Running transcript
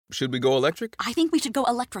Should we go electric? I think we should go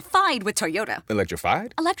electrified with Toyota.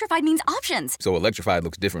 Electrified? Electrified means options. So electrified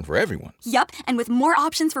looks different for everyone. Yup, and with more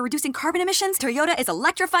options for reducing carbon emissions, Toyota is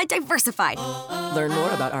electrified diversified. Learn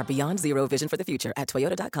more about our Beyond Zero vision for the future at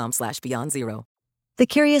toyota.com/Beyond Zero. The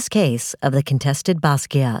Curious Case of the Contested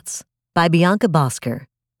Basquiats by Bianca Bosker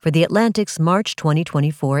for The Atlantic's March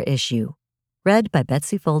 2024 issue. Read by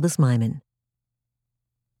Betsy Foldis-Myman.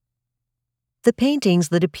 The paintings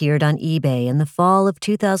that appeared on eBay in the fall of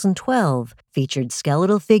 2012 featured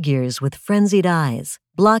skeletal figures with frenzied eyes,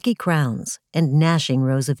 blocky crowns, and gnashing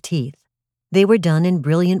rows of teeth. They were done in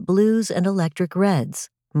brilliant blues and electric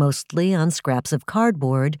reds, mostly on scraps of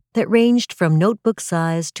cardboard that ranged from notebook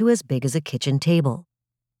size to as big as a kitchen table.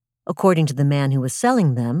 According to the man who was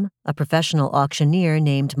selling them, a professional auctioneer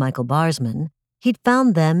named Michael Barsman, he'd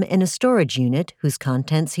found them in a storage unit whose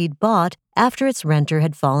contents he'd bought after its renter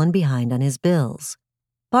had fallen behind on his bills.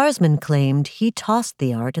 Barsman claimed he tossed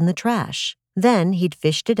the art in the trash. Then he'd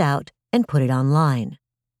fished it out and put it online.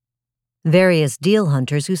 Various deal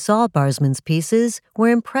hunters who saw Barsman's pieces were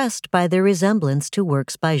impressed by their resemblance to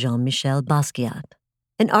works by Jean-Michel Basquiat,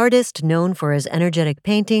 an artist known for his energetic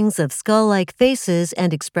paintings of skull-like faces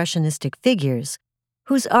and expressionistic figures,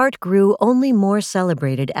 whose art grew only more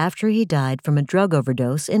celebrated after he died from a drug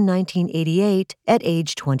overdose in 1988 at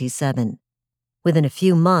age 27. Within a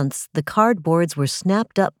few months, the cardboards were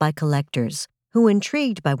snapped up by collectors who,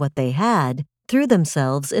 intrigued by what they had, threw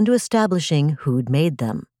themselves into establishing who'd made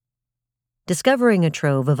them. Discovering a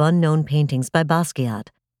trove of unknown paintings by Basquiat,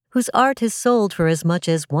 whose art has sold for as much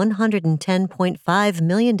as $110.5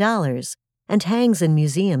 million and hangs in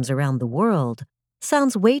museums around the world,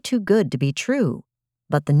 sounds way too good to be true.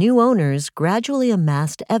 But the new owners gradually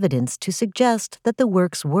amassed evidence to suggest that the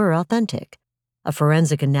works were authentic. A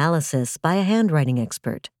forensic analysis by a handwriting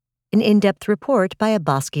expert, an in-depth report by a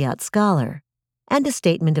Basquiat scholar, and a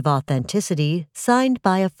statement of authenticity signed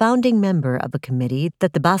by a founding member of a committee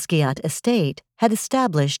that the Basquiat estate had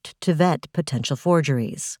established to vet potential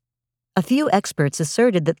forgeries. A few experts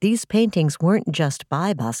asserted that these paintings weren't just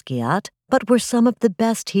by Basquiat, but were some of the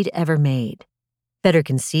best he'd ever made. Better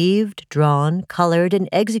conceived, drawn, colored, and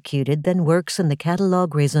executed than works in the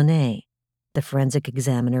Catalogue Raisonné, the forensic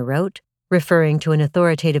examiner wrote, referring to an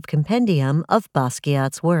authoritative compendium of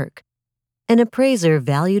Basquiat's work. An appraiser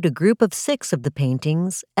valued a group of 6 of the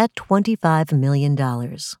paintings at $25 million.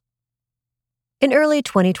 In early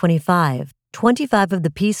 2025, 25 of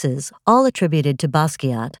the pieces, all attributed to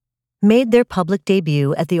Basquiat, made their public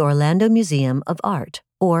debut at the Orlando Museum of Art,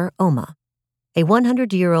 or OMA, a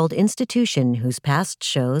 100-year-old institution whose past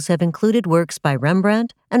shows have included works by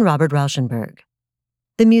Rembrandt and Robert Rauschenberg.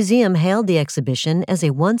 The museum hailed the exhibition as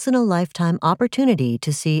a once-in-a-lifetime opportunity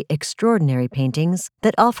to see extraordinary paintings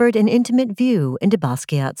that offered an intimate view into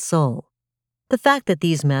Basquiat's soul. The fact that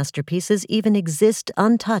these masterpieces even exist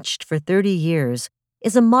untouched for 30 years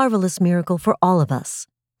is a marvelous miracle for all of us,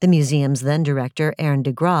 the museum's then-director Aaron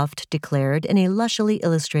de Graft declared in a lushly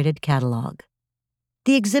illustrated catalog.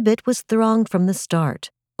 The exhibit was thronged from the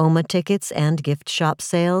start. OMA tickets and gift shop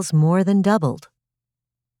sales more than doubled.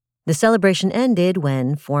 The celebration ended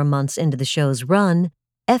when, 4 months into the show's run,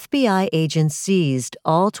 FBI agents seized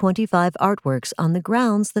all 25 artworks on the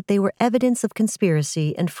grounds that they were evidence of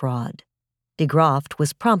conspiracy and fraud. De Graft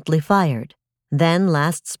was promptly fired. Then,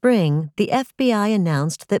 last spring, the FBI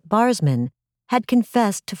announced that Barsman had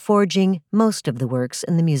confessed to forging most of the works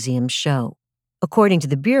in the museum's show. According to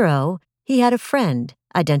the Bureau, he had a friend,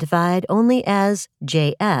 identified only as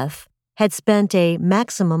JF, had spent a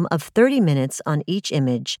maximum of 30 minutes on each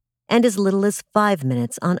image and as little as 5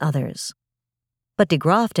 minutes on others. But de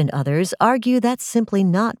Graft and others argue that's simply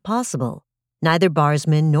not possible. Neither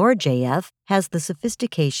Barsman nor JF has the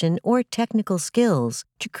sophistication or technical skills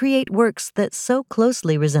to create works that so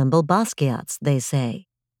closely resemble Basquiat's, they say.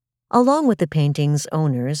 Along with the painting's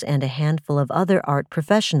owners and a handful of other art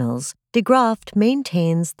professionals, de Graft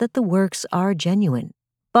maintains that the works are genuine.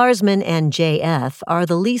 Barsman and JF are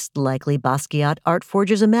the least likely Basquiat art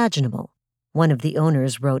forgers imaginable, one of the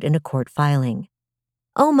owners wrote in a court filing.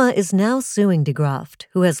 OMA is now suing de Graft,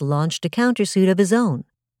 who has launched a countersuit of his own.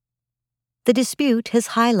 The dispute has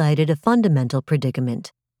highlighted a fundamental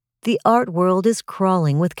predicament. The art world is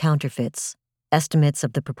crawling with counterfeits. Estimates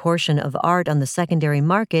of the proportion of art on the secondary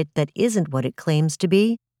market that isn't what it claims to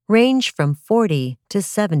be range from 40 to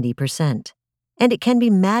 70%. And it can be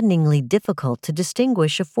maddeningly difficult to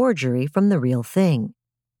distinguish a forgery from the real thing.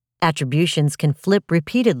 Attributions can flip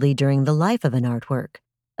repeatedly during the life of an artwork,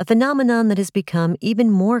 a phenomenon that has become even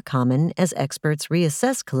more common as experts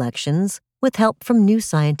reassess collections with help from new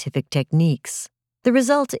scientific techniques. The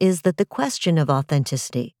result is that the question of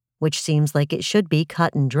authenticity, which seems like it should be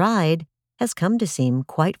cut and dried, has come to seem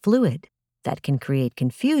quite fluid. That can create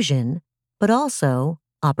confusion, but also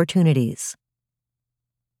opportunities.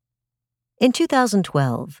 In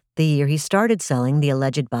 2012, the year he started selling the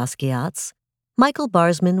alleged Basquiats, Michael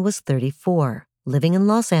Barsman was 34, living in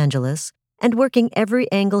Los Angeles, and working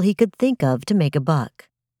every angle he could think of to make a buck.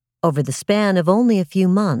 Over the span of only a few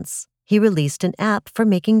months, he released an app for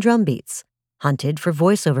making drum beats, hunted for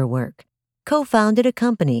voiceover work, co-founded a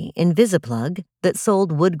company, Invisiplug, that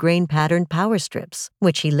sold wood-grain patterned power strips,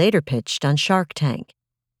 which he later pitched on Shark Tank,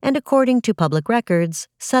 and according to public records,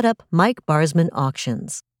 set up Mike Barsman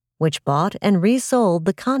Auctions, which bought and resold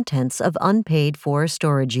the contents of unpaid-for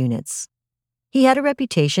storage units. He had a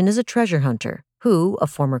reputation as a treasure hunter who, a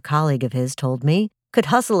former colleague of his told me, could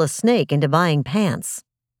hustle a snake into buying pants.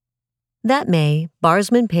 That May,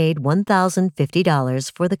 Barsman paid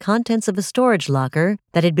 $1,050 for the contents of a storage locker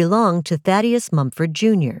that had belonged to Thaddeus Mumford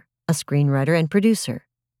Jr., a screenwriter and producer.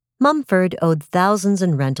 Mumford owed thousands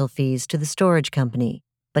in rental fees to the storage company,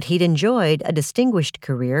 but he'd enjoyed a distinguished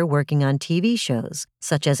career working on TV shows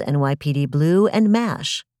such as NYPD Blue and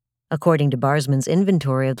MASH. According to Barsman's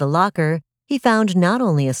inventory of the locker, he found not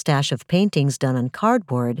only a stash of paintings done on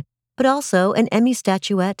cardboard, but also an Emmy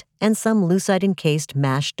statuette and some lucite-encased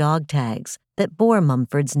MASH dog tags that bore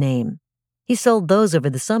Mumford's name. He sold those over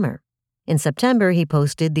the summer. In September, he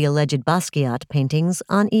posted the alleged Basquiat paintings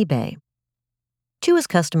on eBay. To his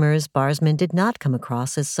customers, Barsman did not come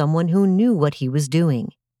across as someone who knew what he was doing.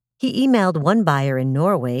 He emailed one buyer in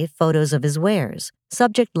Norway photos of his wares,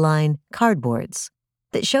 subject line cardboards,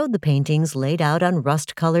 that showed the paintings laid out on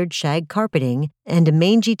rust-colored shag carpeting and a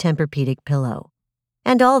mangy Tempur-Pedic pillow.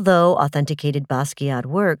 And although authenticated Basquiat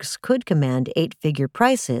works could command eight-figure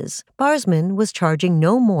prices, Barsman was charging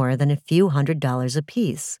no more than a few $100s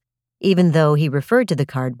apiece, even though he referred to the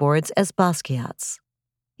cardboards as Basquiats.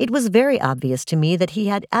 It was very obvious to me that he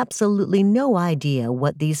had absolutely no idea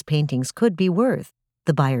what these paintings could be worth,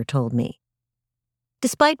 the buyer told me.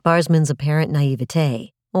 Despite Barsman's apparent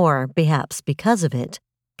naivete, or perhaps because of it,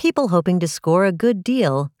 people hoping to score a good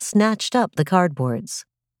deal snatched up the cardboards.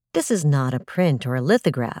 This is not a print or a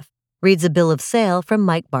lithograph, reads a bill of sale from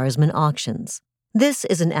Mike Barsman Auctions. This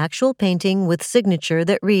is an actual painting with signature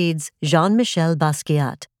that reads Jean-Michel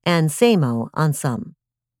Basquiat and Samo on some.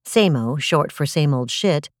 Samo, short for same old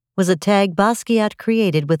shit, was a tag Basquiat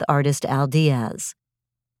created with artist Al Diaz.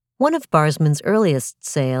 One of Barsman's earliest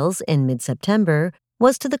sales in mid-September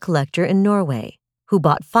was to the collector in Norway, who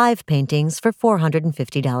bought 5 paintings for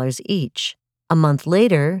 $450 each. A month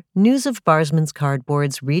later, news of Barsman's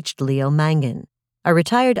cardboards reached Leo Mangan, a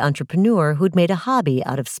retired entrepreneur who'd made a hobby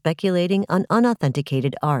out of speculating on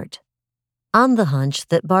unauthenticated art. On the hunch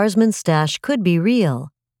that Barsman's stash could be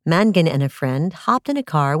real, Mangan and a friend hopped in a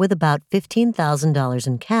car with about $15,000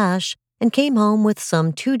 in cash and came home with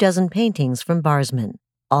some 24 paintings from Barsman,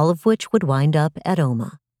 all of which would wind up at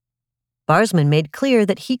OMA. Barsman made clear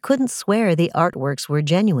that he couldn't swear the artworks were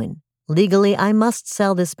genuine. Legally, I must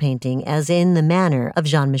sell this painting as in the manner of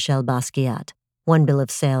Jean-Michel Basquiat, one bill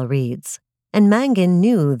of sale reads. And Mangan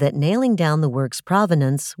knew that nailing down the work's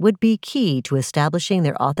provenance would be key to establishing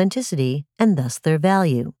their authenticity and thus their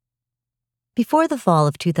value. Before the fall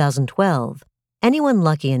of 2012, anyone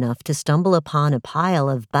lucky enough to stumble upon a pile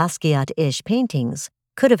of Basquiat-ish paintings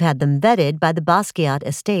could have had them vetted by the Basquiat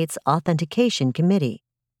Estate's Authentication Committee,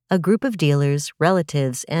 a group of dealers,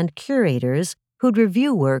 relatives, and curators who'd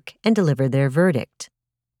review work and deliver their verdict.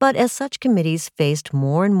 But as such committees faced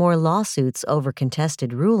more and more lawsuits over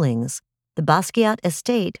contested rulings, the Basquiat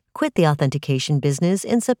Estate quit the authentication business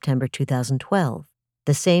in September 2012,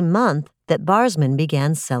 the same month that Barsman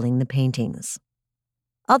began selling the paintings.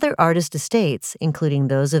 Other artist estates, including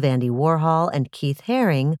those of Andy Warhol and Keith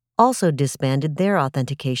Haring, also disbanded their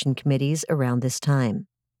authentication committees around this time.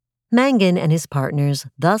 Mangan and his partners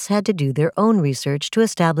thus had to do their own research to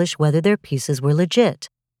establish whether their pieces were legit.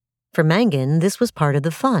 For Mangan, this was part of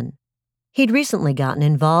the fun. He'd recently gotten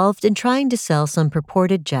involved in trying to sell some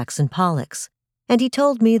purported Jackson Pollocks, and he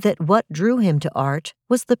told me that what drew him to art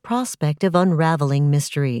was the prospect of unraveling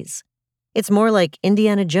mysteries. It's more like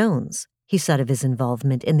Indiana Jones, he said of his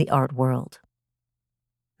involvement in the art world.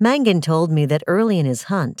 Mangan told me that early in his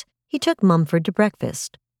hunt, he took Mumford to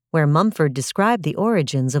breakfast, where Mumford described the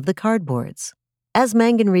origins of the cardboards. As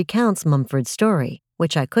Mangan recounts Mumford's story,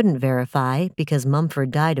 which I couldn't verify because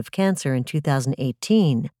Mumford died of cancer in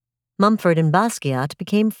 2018, Mumford and Basquiat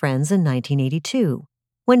became friends in 1982,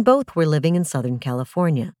 when both were living in Southern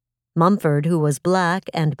California. Mumford, who was Black,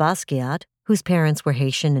 and Basquiat, whose parents were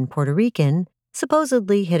Haitian and Puerto Rican,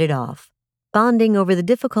 supposedly hit it off, bonding over the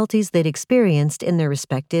difficulties they'd experienced in their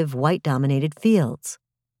respective white-dominated fields.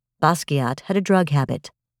 Basquiat had a drug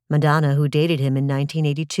habit. Madonna, who dated him in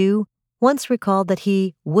 1982, once recalled that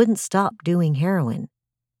he wouldn't stop doing heroin,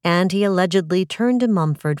 and he allegedly turned to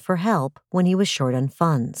Mumford for help when he was short on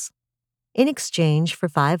funds. In exchange for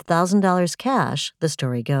 $5,000 cash, the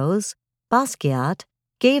story goes, Basquiat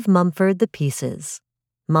gave Mumford the pieces.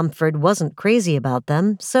 Mumford wasn't crazy about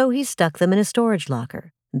them, so he stuck them in a storage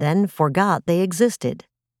locker, then forgot they existed.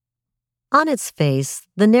 On its face,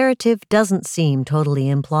 the narrative doesn't seem totally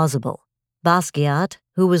implausible. Basquiat,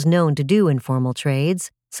 who was known to do informal trades,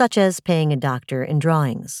 such as paying a doctor in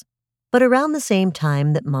drawings. But around the same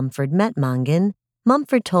time that Mumford met Mangan,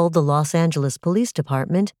 Mumford told the Los Angeles Police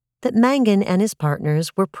Department that Mangan and his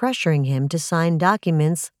partners were pressuring him to sign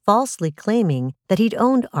documents falsely claiming that he'd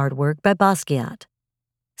owned artwork by Basquiat.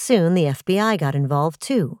 Soon, the FBI got involved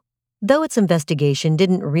too, though its investigation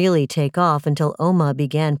didn't really take off until OMA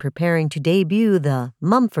began preparing to debut the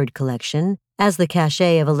Mumford collection as the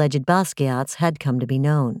cachet of alleged Basquiats had come to be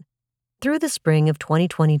known. Through the spring of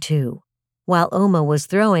 2022, while OMA was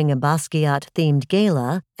throwing a Basquiat-themed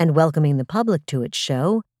gala and welcoming the public to its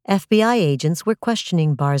show, FBI agents were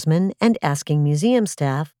questioning Barsman and asking museum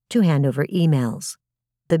staff to hand over emails.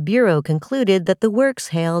 The Bureau concluded that the works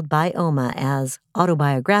hailed by OMA as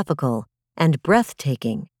autobiographical and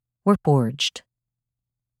breathtaking were forged.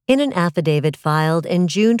 In an affidavit filed in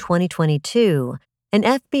June 2022, an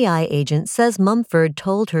FBI agent says Mumford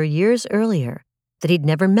told her years earlier that he'd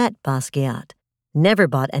never met Basquiat, never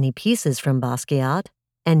bought any pieces from Basquiat,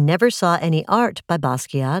 and never saw any art by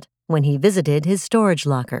Basquiat when he visited his storage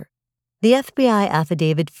locker. The FBI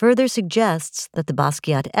affidavit further suggests that the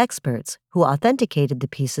Basquiat experts who authenticated the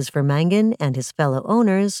pieces for Mangan and his fellow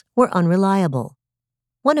owners were unreliable.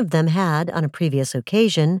 One of them had, on a previous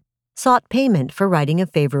occasion, sought payment for writing a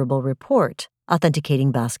favorable report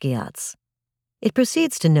authenticating Basquiat's. It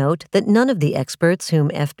proceeds to note that none of the experts whom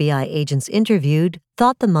FBI agents interviewed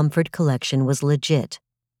thought the Mumford collection was legit.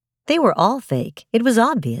 They were all fake, it was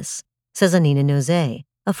obvious, says Anina Nozay,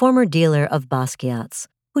 a former dealer of Basquiat's,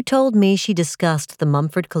 who told me she discussed the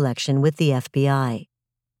Mumford collection with the FBI.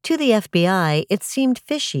 To the FBI, it seemed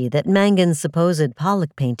fishy that Mangan's supposed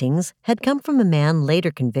Pollock paintings had come from a man later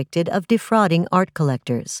convicted of defrauding art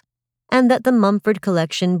collectors, and that the Mumford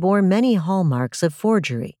collection bore many hallmarks of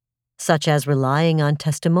forgery, such as relying on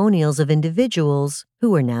testimonials of individuals who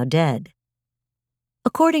were now dead.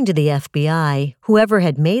 According to the FBI, whoever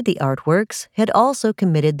had made the artworks had also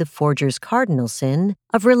committed the forger's cardinal sin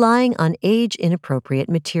of relying on age-inappropriate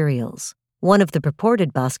materials. One of the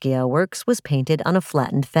purported Basquiat works was painted on a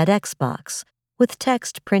flattened FedEx box, with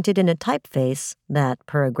text printed in a typeface that,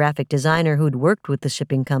 per a graphic designer who'd worked with the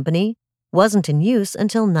shipping company, wasn't in use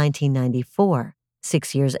until 1994,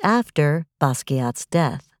 6 years after Basquiat's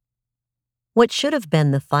death. What should have been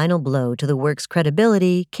the final blow to the work's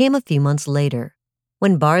credibility came a few months later,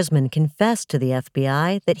 when Barsman confessed to the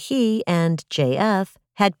FBI that he and JF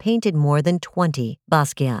had painted more than 20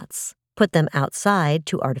 Basquiats, put them outside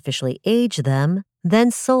to artificially age them, then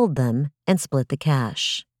sold them and split the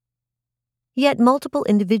cash. Yet multiple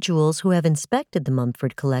individuals who have inspected the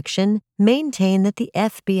Mumford collection maintain that the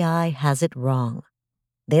FBI has it wrong.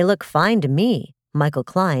 They look fine to me, Michael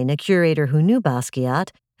Klein, a curator who knew Basquiat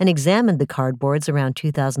and examined the cardboards around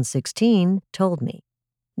 2016, told me,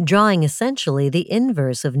 drawing essentially the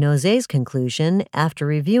inverse of Nozay's conclusion after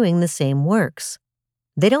reviewing the same works.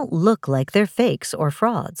 They don't look like they're fakes or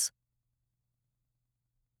frauds.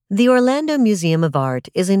 The Orlando Museum of Art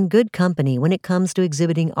is in good company when it comes to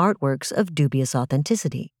exhibiting artworks of dubious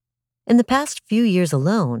authenticity. In the past few years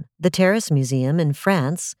alone, the Terrace Museum in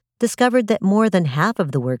France discovered that more than half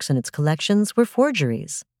of the works in its collections were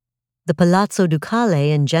forgeries. The Palazzo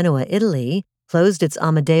Ducale in Genoa, Italy, closed its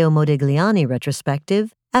Amedeo Modigliani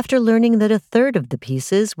retrospective after learning that a third of the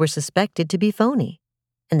pieces were suspected to be phony.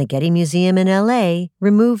 And the Getty Museum in LA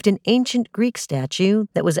removed an ancient Greek statue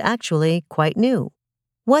that was actually quite new.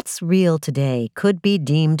 What's real today could be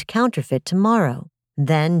deemed counterfeit tomorrow,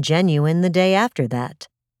 then genuine the day after that.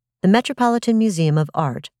 The Metropolitan Museum of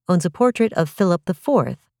Art owns a portrait of Philip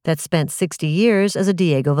IV that spent 60 years as a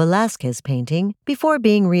Diego Velázquez painting before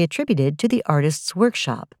being reattributed to the artist's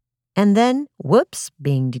workshop, and then, whoops,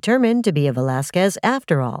 being determined to be a Velázquez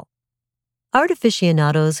after all. Art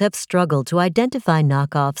aficionados have struggled to identify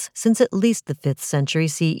knockoffs since at least the 5th century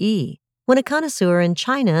CE, when a connoisseur in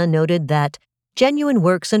China noted that genuine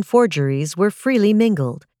works and forgeries were freely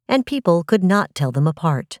mingled, and people could not tell them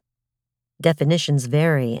apart. Definitions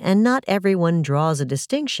vary, and not everyone draws a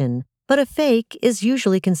distinction, but a fake is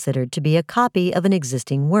usually considered to be a copy of an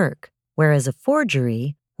existing work, whereas a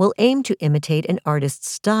forgery will aim to imitate an artist's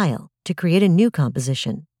style to create a new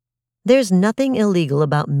composition. There's nothing illegal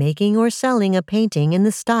about making or selling a painting in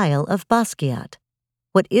the style of Basquiat.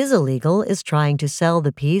 What is illegal is trying to sell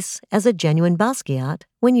the piece as a genuine Basquiat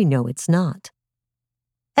when you know it's not.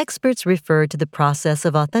 Experts refer to the process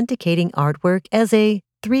of authenticating artwork as a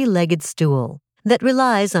three-legged stool that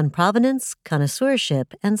relies on provenance,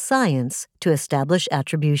 connoisseurship, and science to establish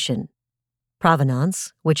attribution.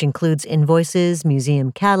 Provenance, which includes invoices,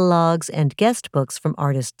 museum catalogs, and guest books from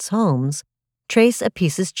artists' homes, trace a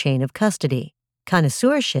piece's chain of custody.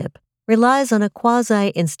 Connoisseurship relies on a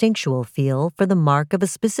quasi-instinctual feel for the mark of a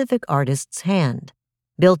specific artist's hand,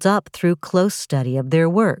 built up through close study of their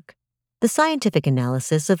work. The scientific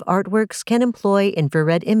analysis of artworks can employ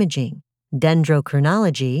infrared imaging,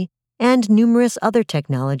 dendrochronology, and numerous other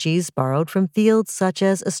technologies borrowed from fields such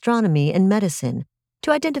as astronomy and medicine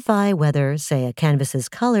to identify whether, say, a canvas's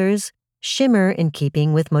colors shimmer in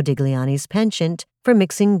keeping with Modigliani's penchant for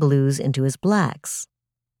mixing blues into his blacks.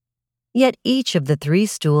 Yet each of the three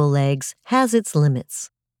stool legs has its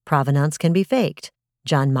limits. Provenance can be faked.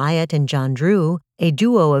 John Myatt and John Drew, a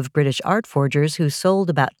duo of British art forgers who sold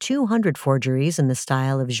about 200 forgeries in the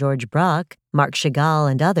style of Georges Braque, Marc Chagall,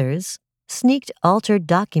 and others, sneaked altered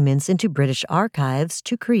documents into British archives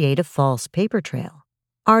to create a false paper trail.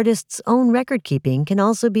 Artists' own record-keeping can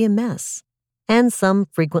also be a mess. And some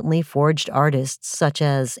frequently forged artists, such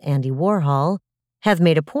as Andy Warhol, have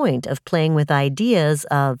made a point of playing with ideas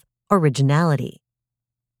of originality.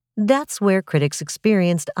 That's where critics'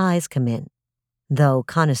 experienced eyes come in, though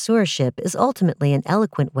connoisseurship is ultimately an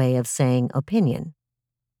eloquent way of saying opinion.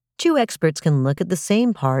 Two experts can look at the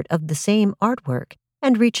same part of the same artwork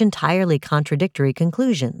and reach entirely contradictory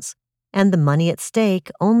conclusions, and the money at stake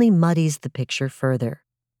only muddies the picture further.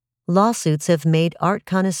 Lawsuits have made art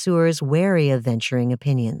connoisseurs wary of venturing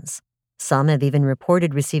opinions. Some have even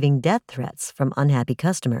reported receiving death threats from unhappy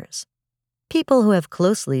customers. People who have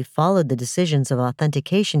closely followed the decisions of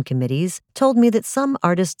authentication committees told me that some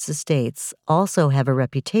artists' estates also have a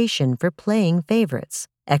reputation for playing favorites,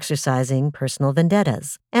 exercising personal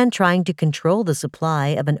vendettas, and trying to control the supply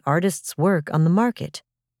of an artist's work on the market,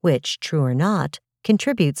 which, true or not,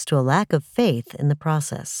 contributes to a lack of faith in the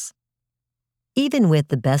process. Even with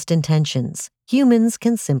the best intentions, humans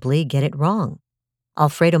can simply get it wrong.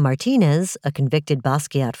 Alfredo Martinez, a convicted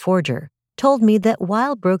Basquiat forger, told me that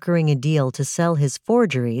while brokering a deal to sell his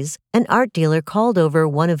forgeries, an art dealer called over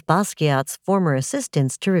one of Basquiat's former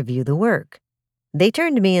assistants to review the work. They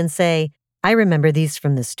turn to me and say, "I remember these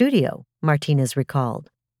from the studio," Martinez recalled.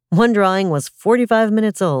 "One drawing was 45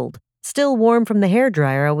 minutes old, still warm from the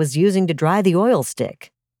hairdryer I was using to dry the oil stick."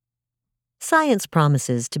 Science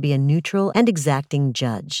promises to be a neutral and exacting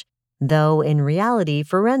judge, though in reality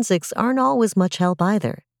forensics aren't always much help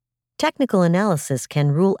either. Technical analysis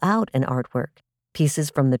can rule out an artwork. Pieces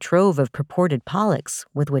from the trove of purported Pollocks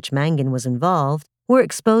with which Mangan was involved were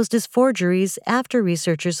exposed as forgeries after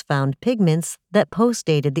researchers found pigments that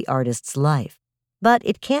postdated the artist's life. But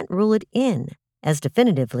it can't rule it in as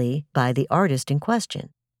definitively by the artist in question.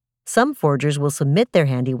 Some forgers will submit their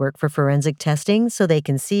handiwork for forensic testing so they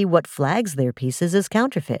can see what flags their pieces as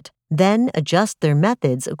counterfeit, then adjust their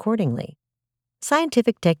methods accordingly.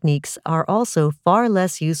 Scientific techniques are also far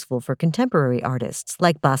less useful for contemporary artists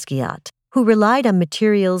like Basquiat, who relied on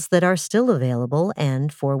materials that are still available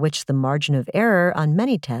and for which the margin of error on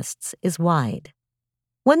many tests is wide.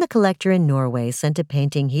 When the collector in Norway sent a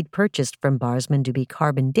painting he'd purchased from Barsman to be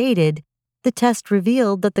carbon-dated, the test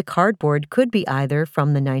revealed that the cardboard could be either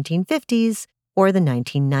from the 1950s or the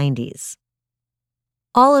 1990s.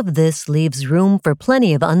 All of this leaves room for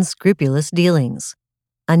plenty of unscrupulous dealings.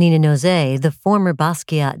 Anina Nozay, the former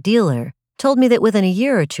Basquiat dealer, told me that within a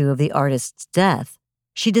year or two of the artist's death,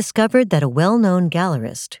 she discovered that a well-known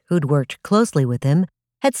gallerist who'd worked closely with him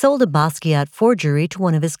had sold a Basquiat forgery to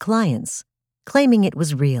one of his clients, claiming it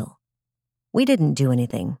was real. "We didn't do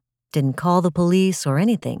anything. Didn't call the police or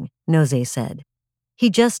anything," Nozay said. "He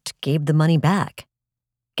just gave the money back."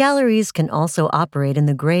 Galleries can also operate in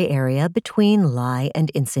the gray area between lie and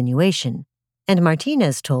insinuation, and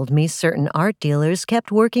Martinez told me certain art dealers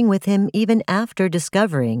kept working with him even after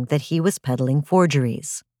discovering that he was peddling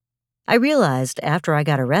forgeries. "I realized after I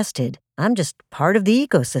got arrested, I'm just part of the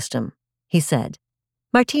ecosystem," he said.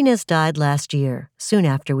 Martinez died last year, soon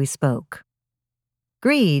after we spoke.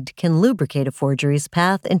 Greed can lubricate a forgery's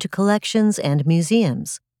path into collections and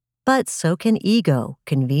museums, but so can ego,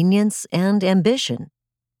 convenience, and ambition.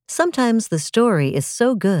 Sometimes the story is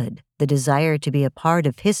so good, the desire to be a part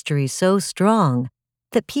of history so strong,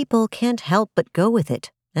 that people can't help but go with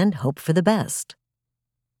it and hope for the best.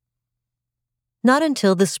 Not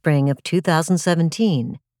until the spring of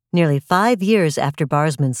 2017 Nearly 5 years after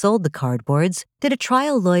Barsman sold the cardboards, did a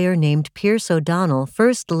trial lawyer named Pierce O'Donnell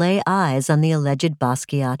first lay eyes on the alleged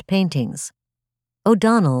Basquiat paintings.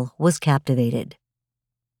 O'Donnell was captivated.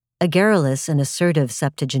 A garrulous and assertive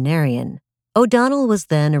septuagenarian, O'Donnell was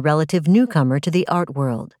then a relative newcomer to the art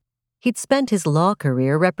world. He'd spent his law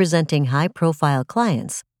career representing high-profile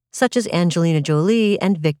clients, such as Angelina Jolie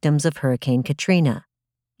and victims of Hurricane Katrina.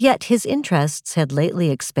 Yet his interests had lately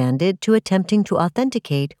expanded to attempting to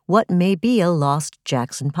authenticate what may be a lost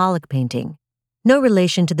Jackson Pollock painting. No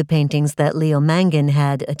relation to the paintings that Leo Mangan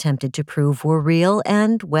had attempted to prove were real,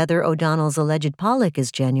 and whether O'Donnell's alleged Pollock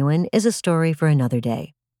is genuine is a story for another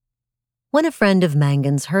day. When a friend of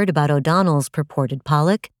Mangan's heard about O'Donnell's purported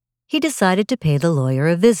Pollock, he decided to pay the lawyer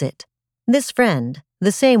a visit. This friend,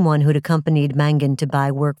 the same one who'd accompanied Mangan to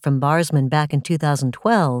buy work from Barsman back in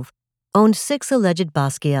 2012, owned 6 alleged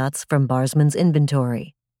Basquiats from Barsman's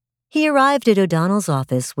inventory. He arrived at O'Donnell's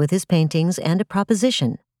office with his paintings and a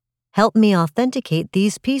proposition. Help me authenticate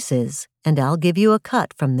these pieces, and I'll give you a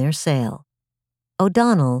cut from their sale.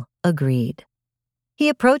 O'Donnell agreed. He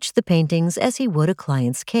approached the paintings as he would a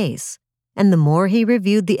client's case, and the more he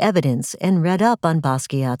reviewed the evidence and read up on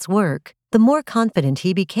Basquiat's work, the more confident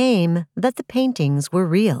he became that the paintings were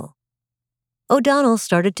real. O'Donnell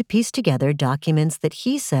started to piece together documents that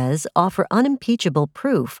he says offer unimpeachable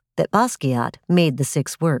proof that Basquiat made the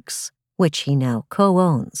 6 works, which he now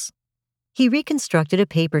co-owns. He reconstructed a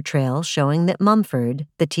paper trail showing that Mumford,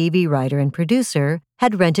 the TV writer and producer,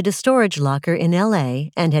 had rented a storage locker in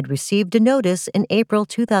L.A. and had received a notice in April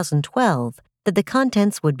 2012 that the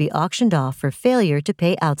contents would be auctioned off for failure to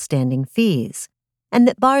pay outstanding fees, and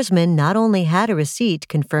that Barsman not only had a receipt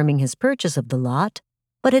confirming his purchase of the lot,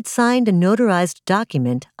 but had signed a notarized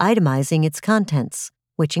document itemizing its contents,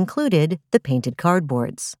 which included the painted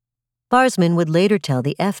cardboards. Barsman would later tell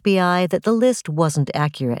the FBI that the list wasn't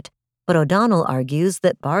accurate, but O'Donnell argues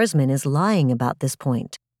that Barsman is lying about this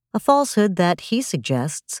point, a falsehood that, he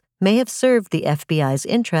suggests, may have served the FBI's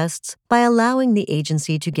interests by allowing the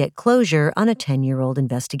agency to get closure on a 10-year-old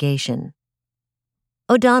investigation.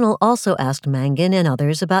 O'Donnell also asked Mangan and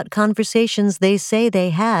others about conversations they say they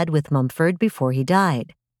had with Mumford before he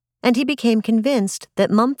died, and he became convinced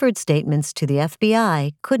that Mumford's statements to the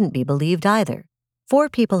FBI couldn't be believed either. 4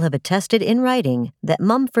 people have attested in writing that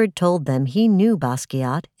Mumford told them he knew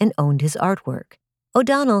Basquiat and owned his artwork.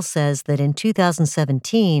 O'Donnell says that in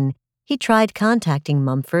 2017, he tried contacting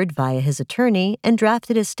Mumford via his attorney and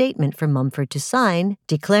drafted a statement for Mumford to sign,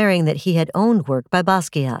 declaring that he had owned work by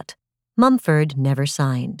Basquiat. Mumford never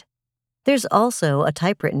signed. There's also a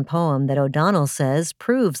typewritten poem that O'Donnell says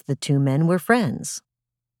proves the 2 men were friends.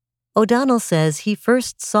 O'Donnell says he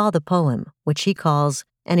first saw the poem, which he calls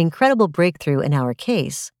an incredible breakthrough in our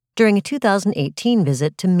case, during a 2018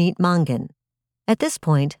 visit to meet Mangan. At this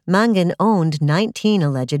point, Mangan owned 19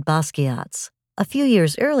 alleged Basquiats. A few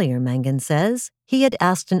years earlier, Mangan says, he had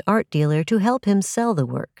asked an art dealer to help him sell the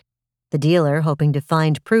work. The dealer, hoping to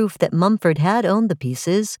find proof that Mumford had owned the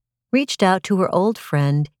pieces, reached out to her old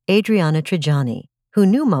friend, Adriana Trigiani, who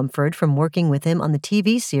knew Mumford from working with him on the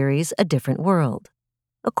TV series A Different World.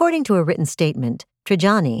 According to a written statement,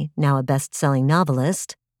 Trigiani, now a best-selling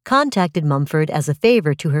novelist, contacted Mumford as a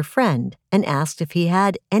favor to her friend and asked if he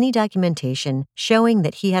had any documentation showing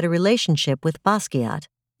that he had a relationship with Basquiat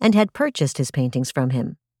and had purchased his paintings from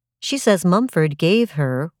him. She says Mumford gave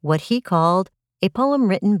her what he called a poem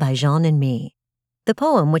written by Jean and me. The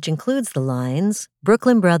poem, which includes the lines,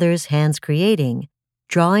 Brooklyn Brothers hands creating,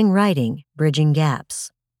 drawing writing, bridging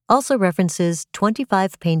gaps, also references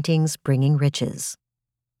 25 paintings bringing riches.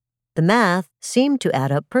 The math seemed to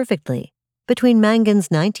add up perfectly. Between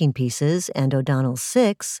Mangan's 19 pieces and O'Donnell's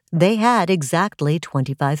 6, they had exactly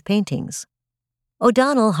 25 paintings.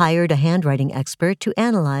 O'Donnell hired a handwriting expert to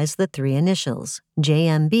analyze the 3 initials,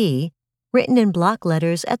 JMB, written in block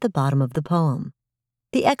letters at the bottom of the poem.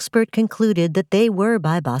 The expert concluded that they were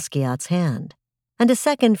by Basquiat's hand, and a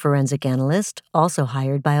second forensic analyst, also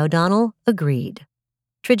hired by O'Donnell, agreed.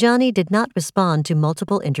 Trigiani did not respond to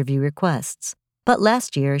multiple interview requests, but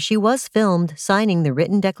last year she was filmed signing the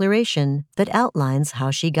written declaration that outlines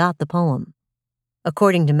how she got the poem.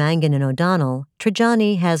 According to Mangan and O'Donnell,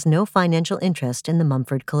 Trigiani has no financial interest in the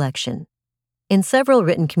Mumford collection. In several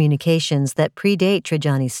written communications that predate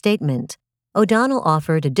Trigiani's statement, O'Donnell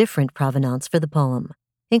offered a different provenance for the poem,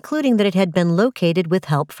 including that it had been located with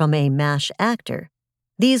help from a MASH actor.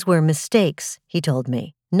 These were mistakes, he told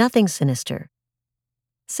me, nothing sinister.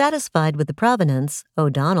 Satisfied with the provenance,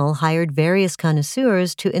 O'Donnell hired various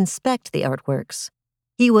connoisseurs to inspect the artworks.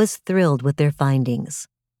 He was thrilled with their findings.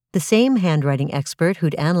 The same handwriting expert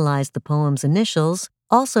who'd analyzed the poem's initials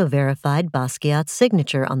also verified Basquiat's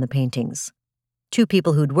signature on the paintings. Two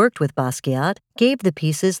people who'd worked with Basquiat gave the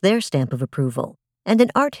pieces their stamp of approval, and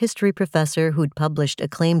an art history professor who'd published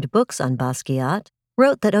acclaimed books on Basquiat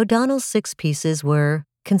wrote that O'Donnell's 6 pieces were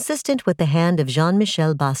consistent with the hand of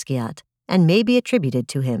Jean-Michel Basquiat and may be attributed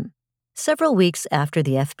to him. Several weeks after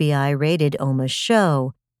the FBI raided OMA's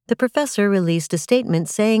show, the professor released a statement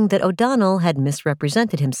saying that O'Donnell had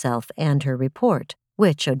misrepresented himself and her report,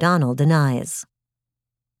 which O'Donnell denies.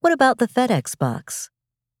 What about the FedEx box?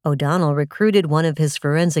 O'Donnell recruited one of his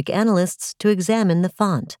forensic analysts to examine the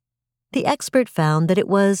font. The expert found that it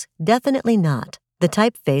was definitely not the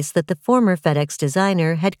typeface that the former FedEx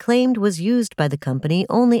designer had claimed was used by the company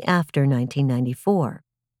only after 1994.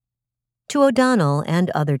 To O'Donnell and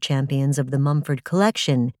other champions of the Mumford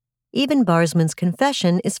collection, even Barsman's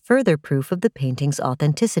confession is further proof of the painting's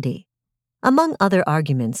authenticity. Among other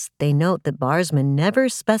arguments, they note that Barsman never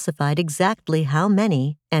specified exactly how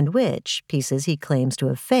many and which pieces he claims to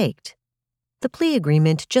have faked. The plea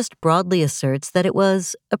agreement just broadly asserts that it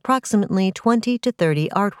was approximately 20 to 30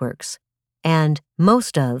 artworks, and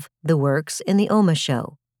most of the works in the OMA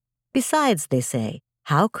show. Besides, they say,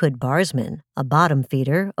 how could Barsman, a bottom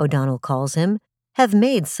feeder, O'Donnell calls him, have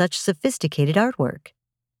made such sophisticated artwork?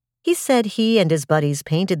 He said he and his buddies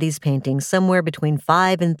painted these paintings somewhere between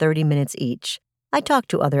 5 and 30 minutes each. I talked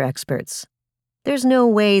to other experts. There's no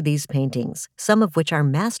way these paintings, some of which are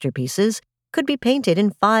masterpieces, could be painted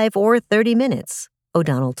in 5 or 30 minutes,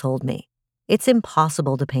 O'Donnell told me. It's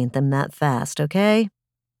impossible to paint them that fast, okay?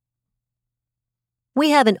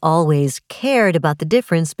 We haven't always cared about the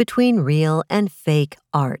difference between real and fake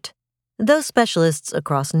art. Those specialists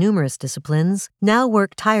across numerous disciplines now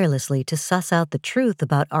work tirelessly to suss out the truth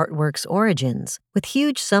about artwork's origins. With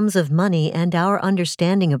huge sums of money and our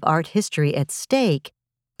understanding of art history at stake,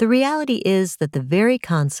 the reality is that the very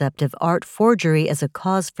concept of art forgery as a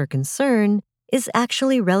cause for concern is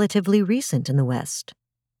actually relatively recent in the West.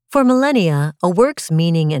 For millennia, a work's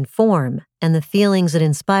meaning and form, and the feelings it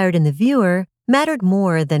inspired in the viewer, mattered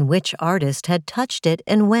more than which artist had touched it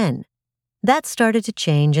and when. That started to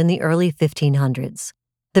change in the early 1500s.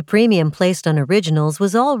 The premium placed on originals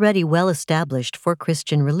was already well established for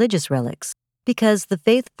Christian religious relics, because the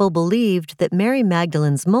faithful believed that Mary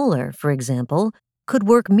Magdalene's molar, for example, could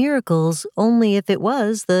work miracles only if it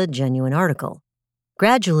was the genuine article.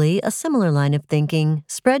 Gradually, a similar line of thinking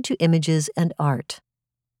spread to images and art.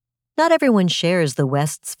 Not everyone shares the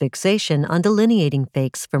West's fixation on delineating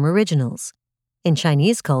fakes from originals. In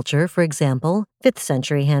Chinese culture, for example, 5th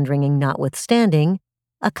century hand-wringing notwithstanding,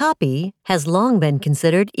 a copy has long been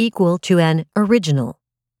considered equal to an original,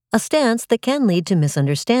 a stance that can lead to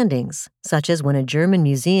misunderstandings, such as when a German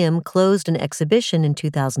museum closed an exhibition in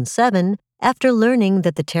 2007 after learning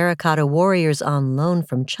that the terracotta warriors on loan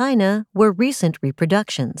from China were recent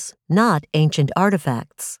reproductions, not ancient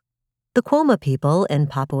artifacts. The Kwoma people in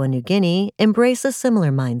Papua New Guinea embrace a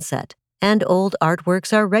similar mindset, and old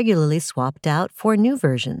artworks are regularly swapped out for new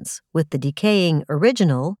versions, with the decaying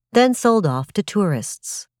original then sold off to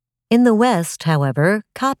tourists. In the West, however,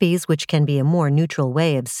 copies, which can be a more neutral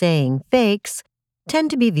way of saying fakes,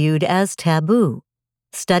 tend to be viewed as taboo.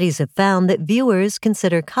 Studies have found that viewers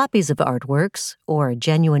consider copies of artworks, or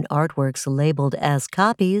genuine artworks labeled as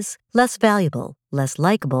copies, less valuable, less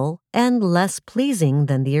likable, and less pleasing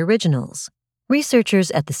than the originals.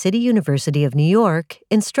 Researchers at the City University of New York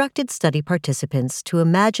instructed study participants to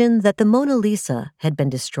imagine that the Mona Lisa had been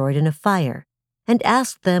destroyed in a fire and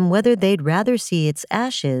asked them whether they'd rather see its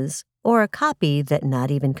ashes or a copy that not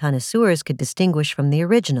even connoisseurs could distinguish from the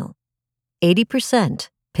original. 80%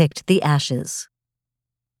 picked the ashes.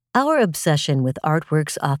 Our obsession with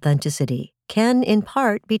artwork's authenticity can, in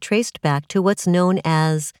part, be traced back to what's known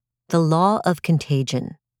as the law of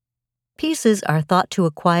contagion. Pieces are thought to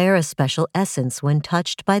acquire a special essence when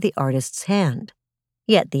touched by the artist's hand.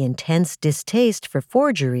 Yet the intense distaste for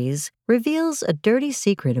forgeries reveals a dirty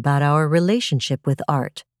secret about our relationship with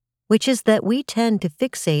art, which is that we tend to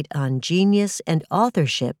fixate on genius and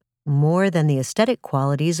authorship more than the aesthetic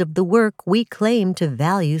qualities of the work we claim to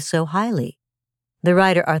value so highly. The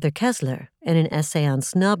writer Arthur Koestler, in an essay on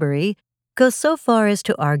snobbery, goes so far as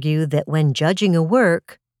to argue that when judging a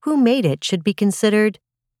work, who made it should be considered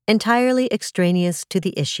entirely extraneous to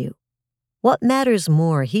the issue. What matters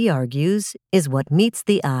more, he argues, is what meets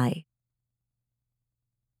the eye.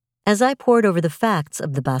 As I pored over the facts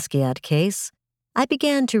of the Basquiat case, I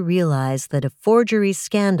began to realize that a forgery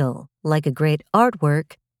scandal, like a great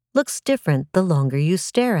artwork, looks different the longer you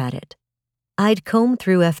stare at it. I'd combed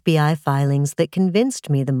through FBI filings that convinced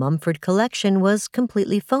me the Mumford collection was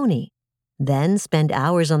completely phony. then spend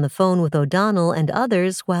hours on the phone with O'Donnell and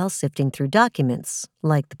others while sifting through documents,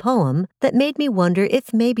 like the poem, that made me wonder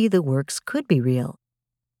if maybe the works could be real.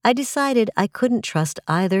 I decided I couldn't trust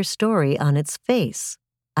either story on its face.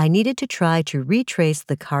 I needed to try to retrace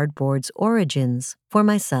the cardboard's origins for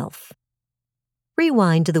myself.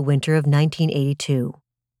 Rewind to the winter of 1982,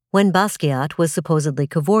 when Basquiat was supposedly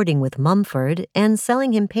cavorting with Mumford and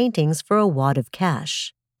selling him paintings for a wad of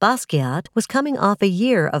cash. Basquiat was coming off a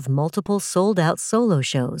year of multiple sold-out solo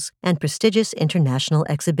shows and prestigious international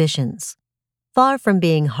exhibitions. Far from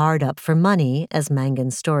being hard up for money, as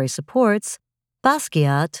Mangan's story supports,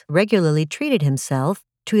 Basquiat regularly treated himself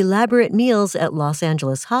to elaborate meals at Los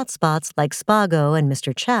Angeles hotspots like Spago and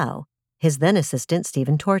Mr. Chow, his then-assistant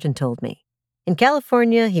Stephen Torton told me. In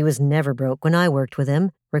California, he was never broke when I worked with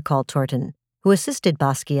him, recalled Torton, who assisted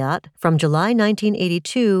Basquiat from July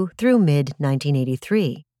 1982 through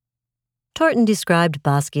mid-1983. Torton described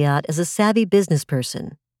Basquiat as a savvy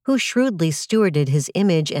businessperson who shrewdly stewarded his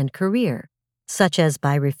image and career, such as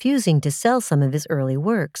by refusing to sell some of his early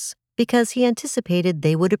works because he anticipated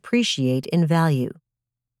they would appreciate in value.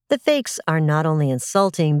 The fakes are not only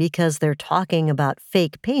insulting because they're talking about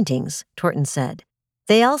fake paintings, Torton said.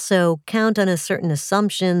 They also count on a certain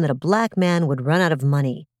assumption that a black man would run out of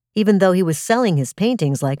money, even though he was selling his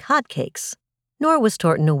paintings like hotcakes. Nor was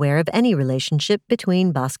Torton aware of any relationship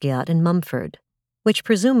between Basquiat and Mumford, which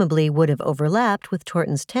presumably would have overlapped with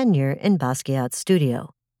Torton's tenure in Basquiat's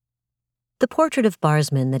studio. The portrait of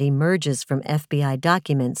Barsman that emerges from FBI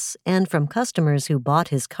documents and from customers who bought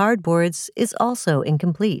his cardboards is also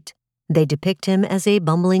incomplete. They depict him as a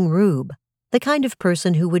bumbling rube, the kind of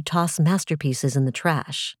person who would toss masterpieces in the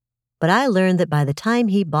trash. But I learned that by the time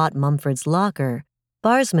he bought Mumford's locker,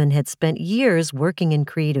 Barsman had spent years working in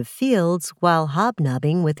creative fields while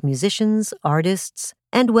hobnobbing with musicians, artists,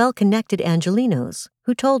 and well-connected Angelenos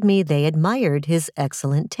who told me they admired his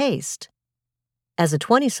excellent taste. As a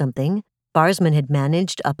 20-something, Barsman had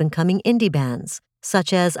managed up-and-coming indie bands,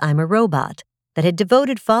 such as I'm a Robot, that had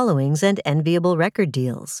devoted followings and enviable record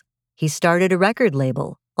deals. He started a record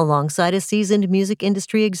label alongside a seasoned music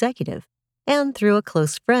industry executive, and through a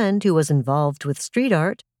close friend who was involved with street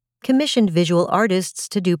art, commissioned visual artists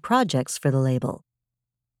to do projects for the label.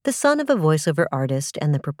 The son of a voiceover artist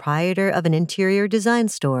and the proprietor of an interior design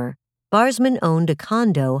store, Barsman owned a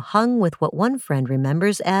condo hung with what one friend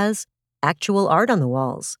remembers as actual art on the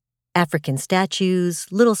walls, African statues,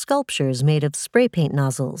 little sculptures made of spray paint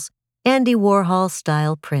nozzles, Andy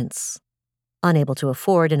Warhol-style prints. Unable to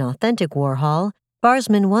afford an authentic Warhol,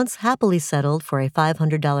 Barsman once happily settled for a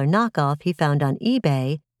 $500 knockoff he found on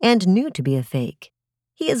eBay and knew to be a fake.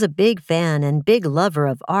 He is a big fan and big lover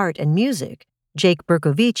of art and music, Jake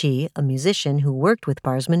Bercovici, a musician who worked with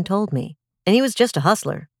Barsman, told me, and he was just a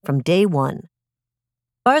hustler from day one.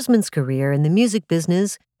 Barsman's career in the music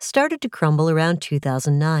business started to crumble around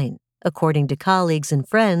 2009, according to colleagues and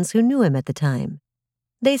friends who knew him at the time.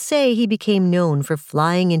 They say he became known for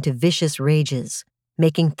flying into vicious rages,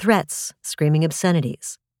 making threats, screaming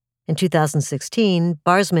obscenities. In 2016,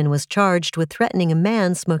 Barsman was charged with threatening a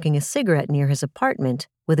man smoking a cigarette near his apartment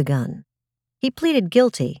with a gun. He pleaded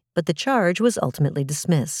guilty, but the charge was ultimately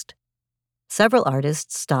dismissed. Several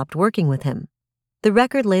artists stopped working with him. The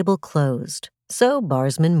record label closed, so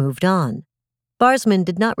Barsman moved on. Barsman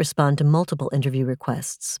did not respond to multiple interview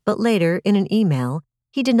requests, but later, in an email,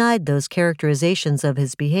 he denied those characterizations of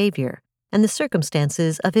his behavior and the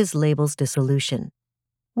circumstances of his label's dissolution.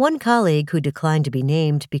 One colleague who declined to be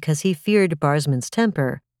named because he feared Barsman's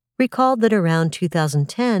temper recalled that around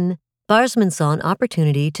 2010, Barsman saw an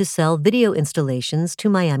opportunity to sell video installations to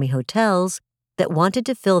Miami hotels that wanted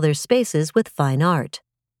to fill their spaces with fine art.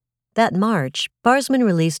 That March, Barsman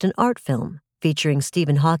released an art film featuring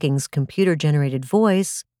Stephen Hawking's computer-generated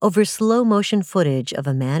voice over slow-motion footage of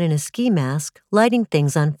a man in a ski mask lighting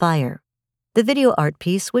things on fire. The video art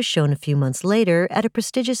piece was shown a few months later at a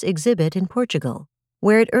prestigious exhibit in Portugal,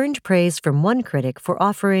 where it earned praise from one critic for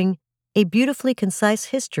offering a beautifully concise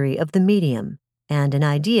history of the medium and an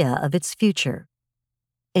idea of its future.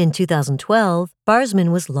 In 2012,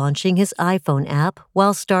 Barsman was launching his iPhone app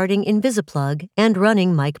while starting Invisiplug and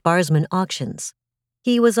running Mike Barsman auctions.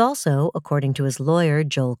 He was also, according to his lawyer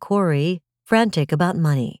Joel Corey, frantic about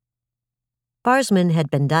money. Barsman had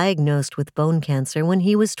been diagnosed with bone cancer when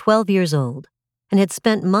he was 12 years old and had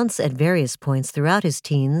spent months at various points throughout his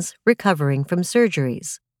teens recovering from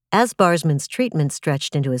surgeries. As Barsman's treatment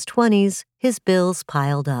stretched into his 20s, his bills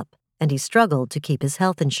piled up, and he struggled to keep his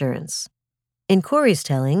health insurance. In Corey's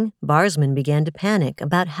telling, Barsman began to panic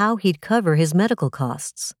about how he'd cover his medical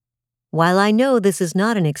costs. While I know this is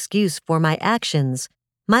not an excuse for my actions,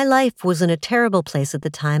 My life was in a terrible place at the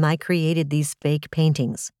time I created these fake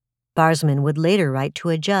paintings. Barsman would later write to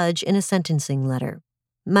a judge in a sentencing letter.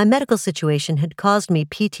 My medical situation had caused me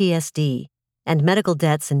PTSD, and medical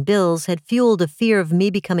debts and bills had fueled a fear of me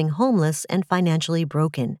becoming homeless and financially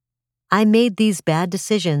broken. I made these bad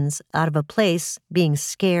decisions out of a place being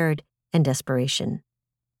scared and desperation.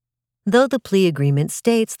 Though the plea agreement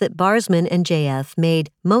states that Barsman and JF made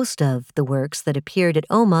most of the works that appeared at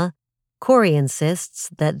OMA, Corey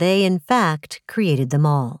insists that they, in fact, created them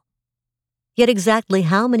all. Yet exactly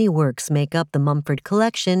how many works make up the Mumford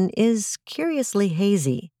collection is curiously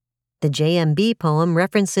hazy. The JMB poem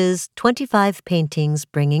references 25 paintings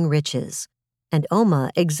bringing riches, and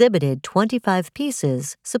OMA exhibited 25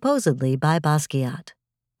 pieces supposedly by Basquiat.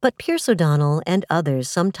 But Pierce O'Donnell and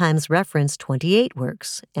others sometimes reference 28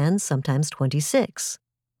 works and sometimes 26.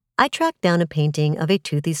 I tracked down a painting of a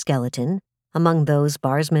toothy skeleton, among those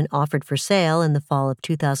Barsman offered for sale in the fall of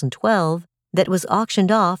 2012, that was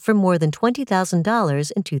auctioned off for more than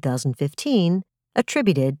 $20,000 in 2015,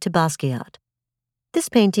 attributed to Basquiat. This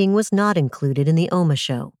painting was not included in the OMA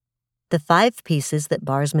show. The 5 pieces that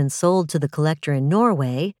Barsman sold to the collector in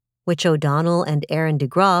Norway, which O'Donnell and Aaron de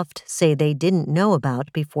Groft say they didn't know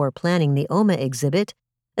about before planning the OMA exhibit,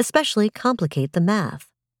 especially complicate the math.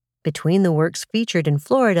 Between the works featured in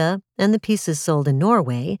Florida and the pieces sold in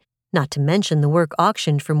Norway, not to mention the work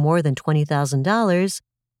auctioned for more than $20,000,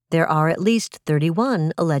 there are at least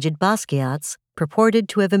 31 alleged Basquiats purported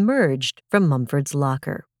to have emerged from Mumford's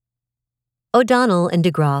locker. O'Donnell and de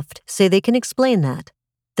Groft say they can explain that.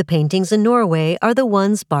 The paintings in Norway are the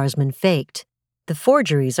ones Barsman faked. The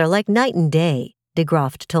forgeries are like night and day, de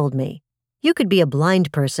Groft told me. You could be a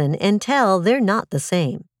blind person and tell they're not the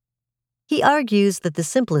same. He argues that the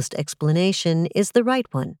simplest explanation is the right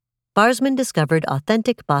one. Barsman discovered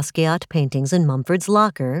authentic Basquiat paintings in Mumford's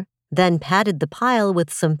locker, then padded the pile with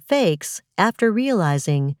some fakes after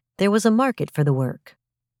realizing there was a market for the work.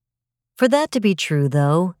 For that to be true,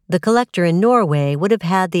 though, the collector in Norway would have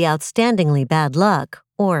had the outstandingly bad luck,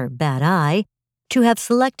 or bad eye, to have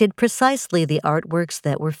selected precisely the artworks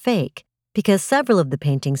that were fake, because several of the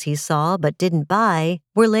paintings he saw but didn't buy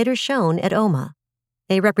were later shown at OMA.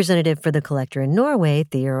 A representative for the collector in Norway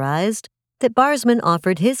theorized that Barsman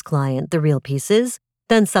offered his client the real pieces,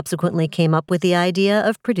 then subsequently came up with the idea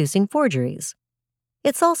of producing forgeries.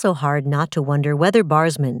 It's also hard not to wonder whether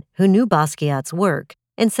Barsman, who knew Basquiat's work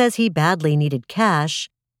and says he badly needed cash,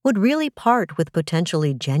 would really part with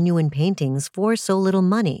potentially genuine paintings for so little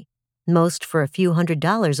money, most for a few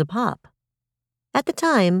 $100s a pop. At the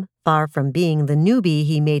time, far from being the newbie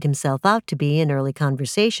he made himself out to be in early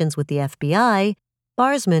conversations with the FBI,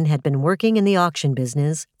 Barsman had been working in the auction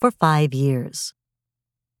business for 5 years.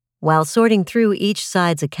 While sorting through each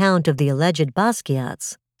side's account of the alleged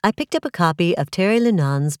Basquiats, I picked up a copy of Terry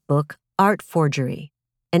Lunan's book Art Forgery,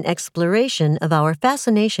 an exploration of our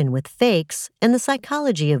fascination with fakes and the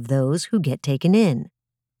psychology of those who get taken in.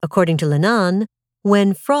 According to Lunan,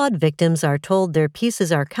 when fraud victims are told their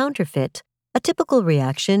pieces are counterfeit, a typical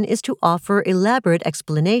reaction is to offer elaborate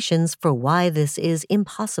explanations for why this is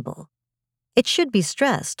impossible. It should be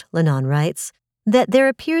stressed, Lunan writes, that there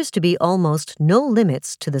appears to be almost no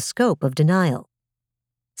limits to the scope of denial.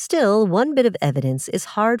 Still, one bit of evidence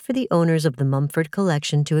is hard for the owners of the Mumford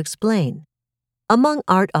collection to explain. Among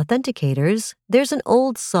art authenticators, there's an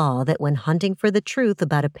old saw that when hunting for the truth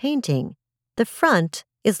about a painting, the front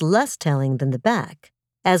is less telling than the back,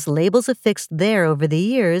 as labels affixed there over the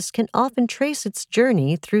years can often trace its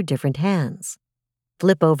journey through different hands.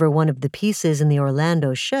 Flip over one of the pieces in the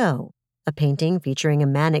Orlando show, a painting featuring a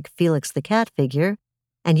manic Felix the Cat figure,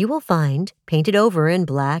 and you will find, painted over in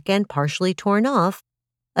black and partially torn off,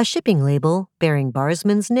 a shipping label bearing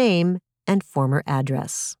Barsman's name and former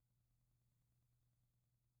address.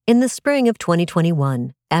 In the spring of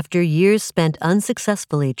 2021, after years spent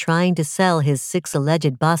unsuccessfully trying to sell his 6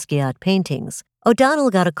 alleged Basquiat paintings,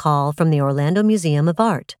 O'Donnell got a call from the Orlando Museum of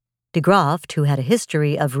Art. De Groft, who had a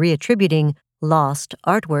history of reattributing lost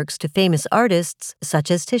artworks to famous artists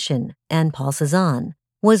such as Titian and Paul Cézanne,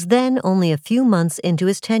 was then only a few months into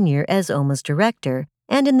his tenure as OMA's director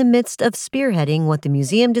and in the midst of spearheading what the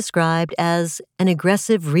museum described as an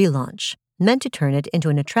aggressive relaunch, meant to turn it into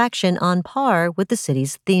an attraction on par with the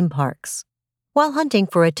city's theme parks. While hunting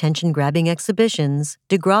for attention-grabbing exhibitions,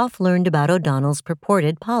 de Groff learned about O'Donnell's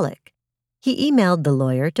purported Pollock. He emailed the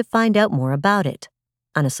lawyer to find out more about it.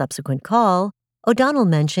 On a subsequent call, O'Donnell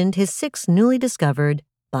mentioned his 6 newly discovered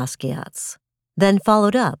Basquiats, then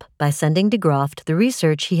followed up by sending de Groft the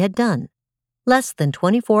research he had done. Less than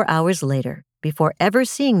 24 hours later, before ever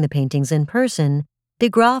seeing the paintings in person, De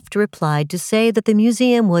Graft replied to say that the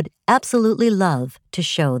museum would absolutely love to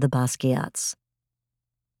show the Basquiats.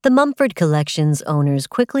 The Mumford Collection's owners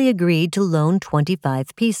quickly agreed to loan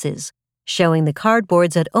 25 pieces, showing the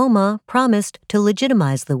cardboards at OMA promised to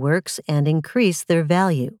legitimize the works and increase their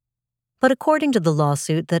value. But according to the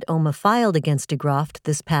lawsuit that OMA filed against de Graft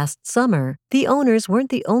this past summer, the owners weren't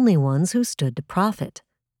the only ones who stood to profit.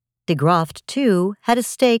 De Graft, too, had a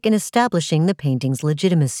stake in establishing the painting's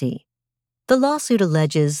legitimacy. The lawsuit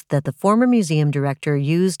alleges that the former museum director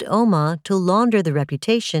used OMA to launder the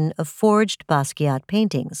reputation of forged Basquiat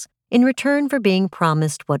paintings in return for being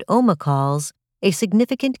promised what OMA calls a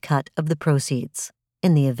significant cut of the proceeds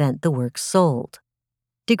in the event the works sold.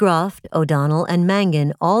 De Graft, O'Donnell, and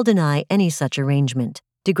Mangan all deny any such arrangement.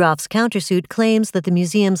 De Graft's countersuit claims that the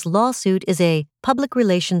museum's lawsuit is a public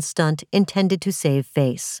relations stunt intended to save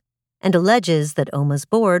face, and alleges that OMA's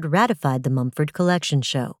board ratified the Mumford Collection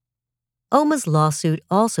show. OMA's lawsuit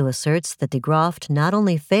also asserts that de Graft not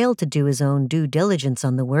only failed to do his own due diligence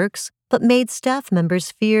on the works, but made staff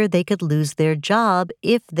members fear they could lose their job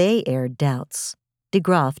if they aired doubts. De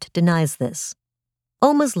Graft denies this.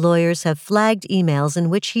 OMA's lawyers have flagged emails in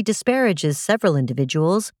which he disparages several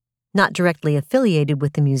individuals, not directly affiliated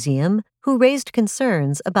with the museum, who raised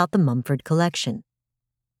concerns about the Mumford Collection.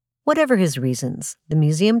 Whatever his reasons, the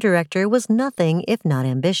museum director was nothing if not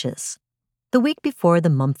ambitious. The week before the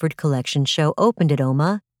Mumford Collection show opened at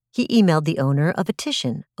OMA, he emailed the owner of a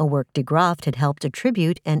Titian, a work de Graft had helped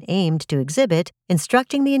attribute and aimed to exhibit,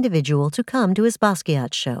 instructing the individual to come to his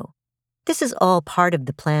Basquiat show. This is all part of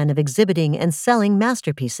the plan of exhibiting and selling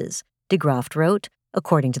masterpieces, de Graft wrote,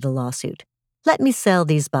 according to the lawsuit. Let me sell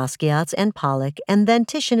these Basquiats and Pollock, and then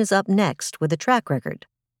Titian is up next with a track record.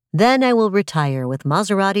 Then I will retire with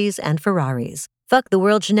Maseratis and Ferraris. Fuck the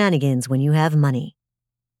world shenanigans when you have money.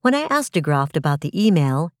 When I asked de Graft about the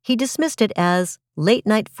email, he dismissed it as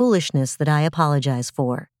late-night foolishness that I apologize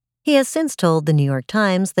for. He has since told the New York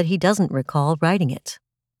Times that he doesn't recall writing it.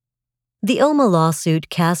 The OMA lawsuit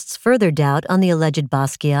casts further doubt on the alleged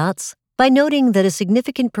Basquiats by noting that a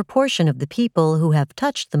significant proportion of the people who have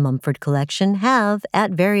touched the Mumford Collection have, at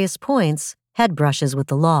various points, had brushes with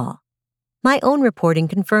the law. My own reporting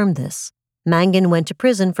confirmed this. Mangan went to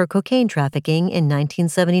prison for cocaine trafficking in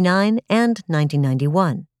 1979 and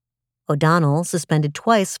 1991. O'Donnell, suspended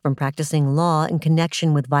twice from practicing law in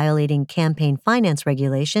connection with violating campaign finance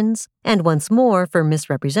regulations, and once more for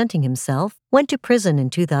misrepresenting himself, went to prison in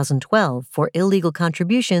 2012 for illegal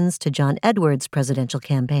contributions to John Edwards' presidential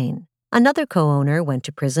campaign. Another co-owner went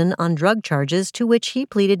to prison on drug charges to which he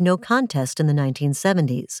pleaded no contest in the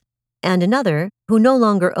 1970s. And another, who no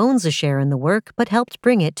longer owns a share in the work but helped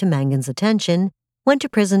bring it to Mangan's attention, went to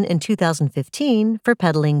prison in 2015 for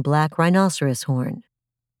peddling black rhinoceros horn.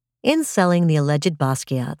 In selling the alleged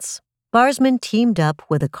Basquiats, Barsman teamed up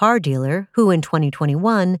with a car dealer who in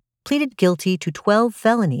 2021 pleaded guilty to 12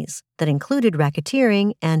 felonies that included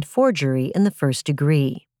racketeering and forgery in the first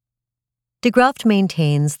degree. De Graft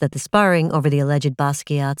maintains that the sparring over the alleged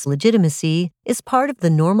Basquiat's legitimacy is part of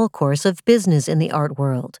the normal course of business in the art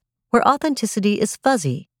world, where authenticity is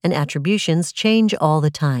fuzzy and attributions change all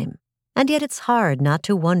the time. And yet it's hard not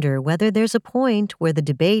to wonder whether there's a point where the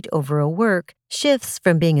debate over a work shifts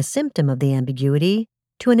from being a symptom of the ambiguity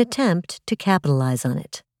to an attempt to capitalize on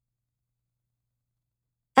it.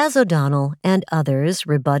 As O'Donnell and others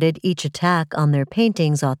rebutted each attack on their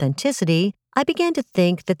painting's authenticity, I began to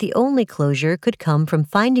think that the only closure could come from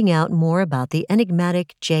finding out more about the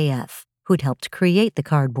enigmatic JF, who'd helped create the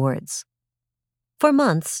cardboards. For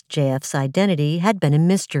months, JF's identity had been a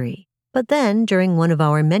mystery. But then, during one of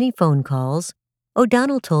our many phone calls,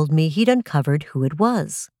 O'Donnell told me he'd uncovered who it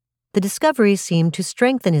was. The discovery seemed to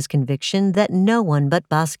strengthen his conviction that no one but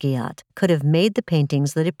Basquiat could have made the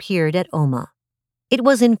paintings that appeared at OMA. It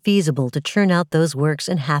was infeasible to churn out those works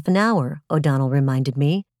in half an hour, O'Donnell reminded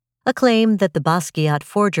me, a claim that the Basquiat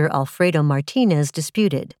forger Alfredo Martinez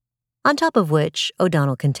disputed. On top of which,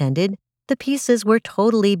 O'Donnell contended, the pieces were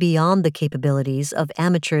totally beyond the capabilities of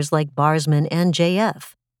amateurs like Barsman and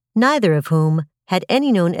JF, neither of whom had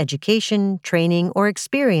any known education, training, or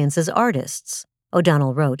experience as artists,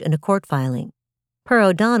 O'Donnell wrote in a court filing. Per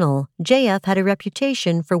O'Donnell, JF had a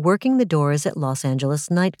reputation for working the doors at Los Angeles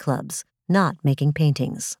nightclubs, not making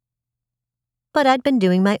paintings. But I'd been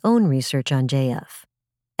doing my own research on JF.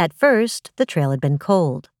 At first, the trail had been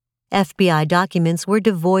cold. FBI documents were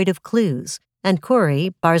devoid of clues, and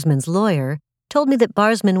Corey, Barsman's lawyer, told me that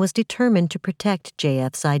Barsman was determined to protect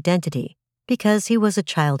JF's identity because he was a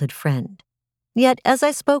childhood friend. Yet, as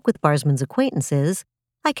I spoke with Barsman's acquaintances,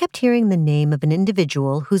 I kept hearing the name of an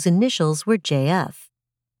individual whose initials were JF.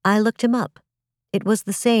 I looked him up. It was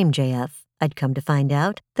the same JF I'd come to find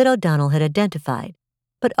out that O'Donnell had identified.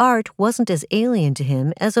 But art wasn't as alien to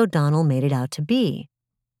him as O'Donnell made it out to be.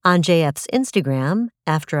 On JF's Instagram,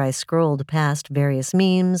 after I scrolled past various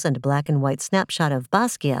memes and a black and white snapshot of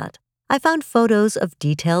Basquiat, I found photos of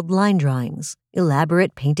detailed line drawings,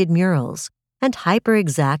 elaborate painted murals, and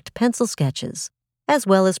hyper-exact pencil sketches, as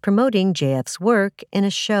well as promoting JF's work in a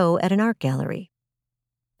show at an art gallery.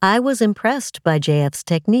 I was impressed by JF's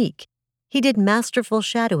technique. He did masterful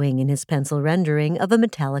shadowing in his pencil rendering of a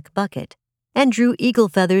metallic bucket, and drew eagle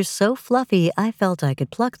feathers so fluffy I felt I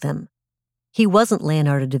could pluck them. He wasn't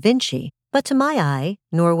Leonardo da Vinci, but to my eye,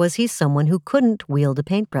 nor was he someone who couldn't wield a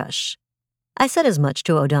paintbrush. I said as much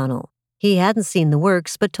to O'Donnell. He hadn't seen the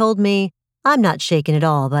works, but told me, I'm not shaken at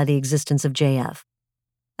all by the existence of JF.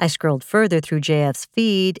 I scrolled further through JF's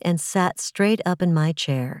feed and sat straight up in my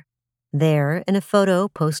chair. There, in a photo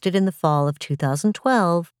posted in the fall of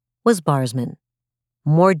 2012, was Barsman.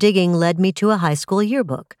 More digging led me to a high school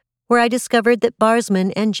yearbook, where I discovered that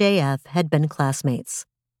Barsman and JF had been classmates.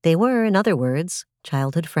 They were, in other words,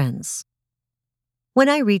 childhood friends. When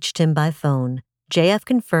I reached him by phone, JF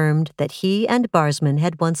confirmed that he and Barsman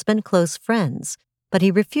had once been close friends, but he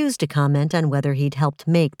refused to comment on whether he'd helped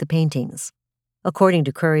make the paintings. According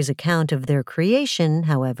to Curry's account of their creation,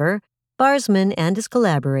 however, Barsman and his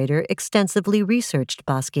collaborator extensively researched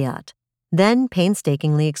Basquiat, then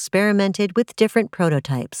painstakingly experimented with different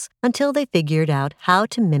prototypes until they figured out how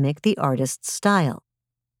to mimic the artist's style.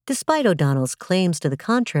 Despite O'Donnell's claims to the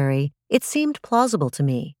contrary, it seemed plausible to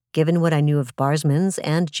me, given what I knew of Barsman's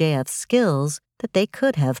and JF's skills, that they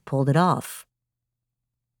could have pulled it off.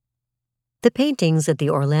 The paintings at the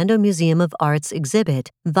Orlando Museum of Art's exhibit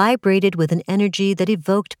vibrated with an energy that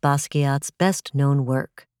evoked Basquiat's best-known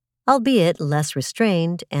work, albeit less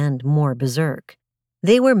restrained and more berserk.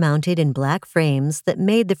 They were mounted in black frames that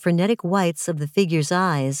made the frenetic whites of the figures'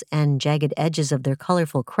 eyes and jagged edges of their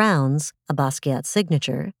colorful crowns, a Basquiat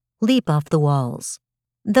signature, leap off the walls.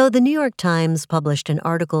 Though the New York Times published an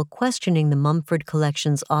article questioning the Mumford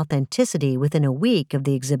Collection's authenticity within a week of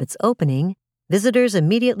the exhibit's opening, visitors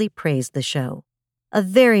immediately praised the show. A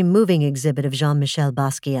very moving exhibit of Jean-Michel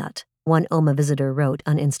Basquiat, one OMA visitor wrote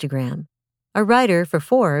on Instagram. A writer for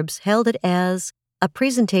Forbes hailed it as a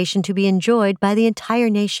presentation to be enjoyed by the entire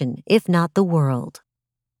nation, if not the world.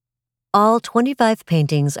 All 25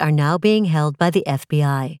 paintings are now being held by the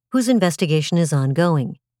FBI, whose investigation is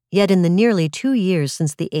ongoing. Yet in the nearly 2 years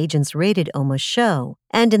since the agents raided OMA's show,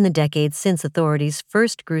 and in the decades since authorities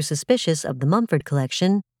first grew suspicious of the Mumford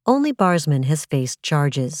Collection, only Barsman has faced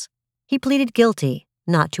charges. He pleaded guilty,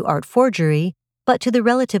 not to art forgery, but to the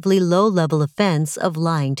relatively low-level offense of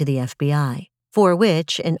lying to the FBI, for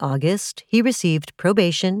which, in August, he received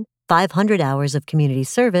probation, 500 hours of community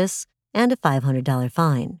service, and a $500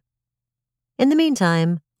 fine. In the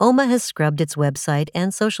meantime, OMA has scrubbed its website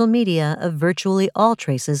and social media of virtually all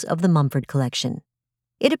traces of the Mumford Collection.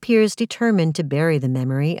 It appears determined to bury the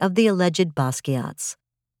memory of the alleged Basquiats.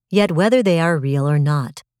 Yet whether they are real or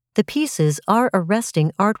not, the pieces are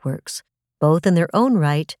arresting artworks, both in their own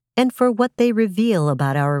right and for what they reveal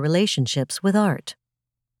about our relationships with art.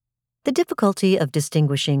 The difficulty of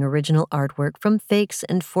distinguishing original artwork from fakes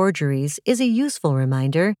and forgeries is a useful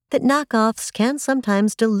reminder that knockoffs can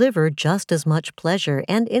sometimes deliver just as much pleasure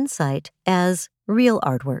and insight as real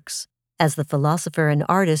artworks. As the philosopher and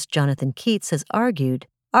artist Jonathan Keats has argued,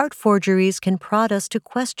 art forgeries can prod us to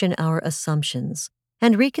question our assumptions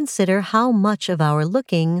and reconsider how much of our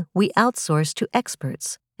looking we outsource to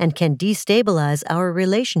experts, and can destabilize our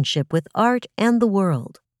relationship with art and the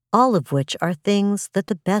world, all of which are things that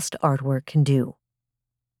the best artwork can do.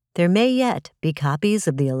 There may yet be copies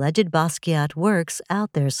of the alleged Basquiat works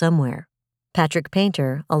out there somewhere. Patrick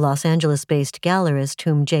Painter, a Los Angeles-based gallerist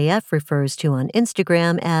whom JF refers to on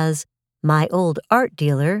Instagram as my old art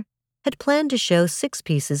dealer, had planned to show 6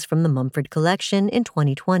 pieces from the Mumford Collection in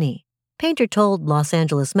 2020. Painter told Los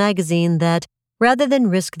Angeles Magazine that, rather than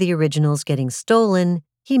risk the originals getting stolen,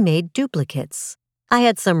 he made duplicates. I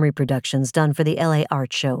had some reproductions done for the LA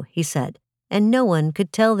Art Show, he said, and no one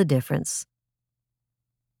could tell the difference.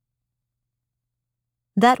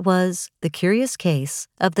 That was The Curious Case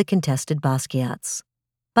of the Contested Basquiats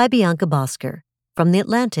by Bianca Bosker from The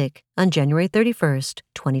Atlantic on January 31st,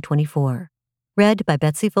 2024. Read by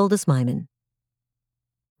Betsy Foldis-Myman.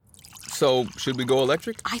 So, should we go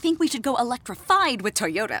electric? I think we should go electrified with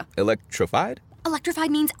Toyota. Electrified?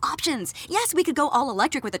 Electrified means options. Yes, we could go all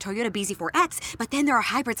electric with a Toyota BZ4X, but then there are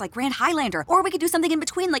hybrids like Grand Highlander, or we could do something in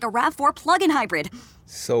between like a RAV4 plug-in hybrid.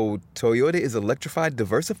 So, Toyota is electrified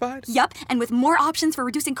diversified? Yup, and with more options for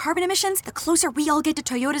reducing carbon emissions, the closer we all get to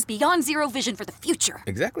Toyota's beyond zero vision for the future.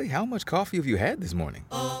 Exactly how much coffee have you had this morning?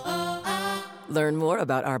 Learn more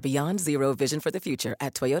about our Beyond Zero vision for the future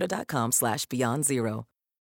at toyota.com/beyond zero.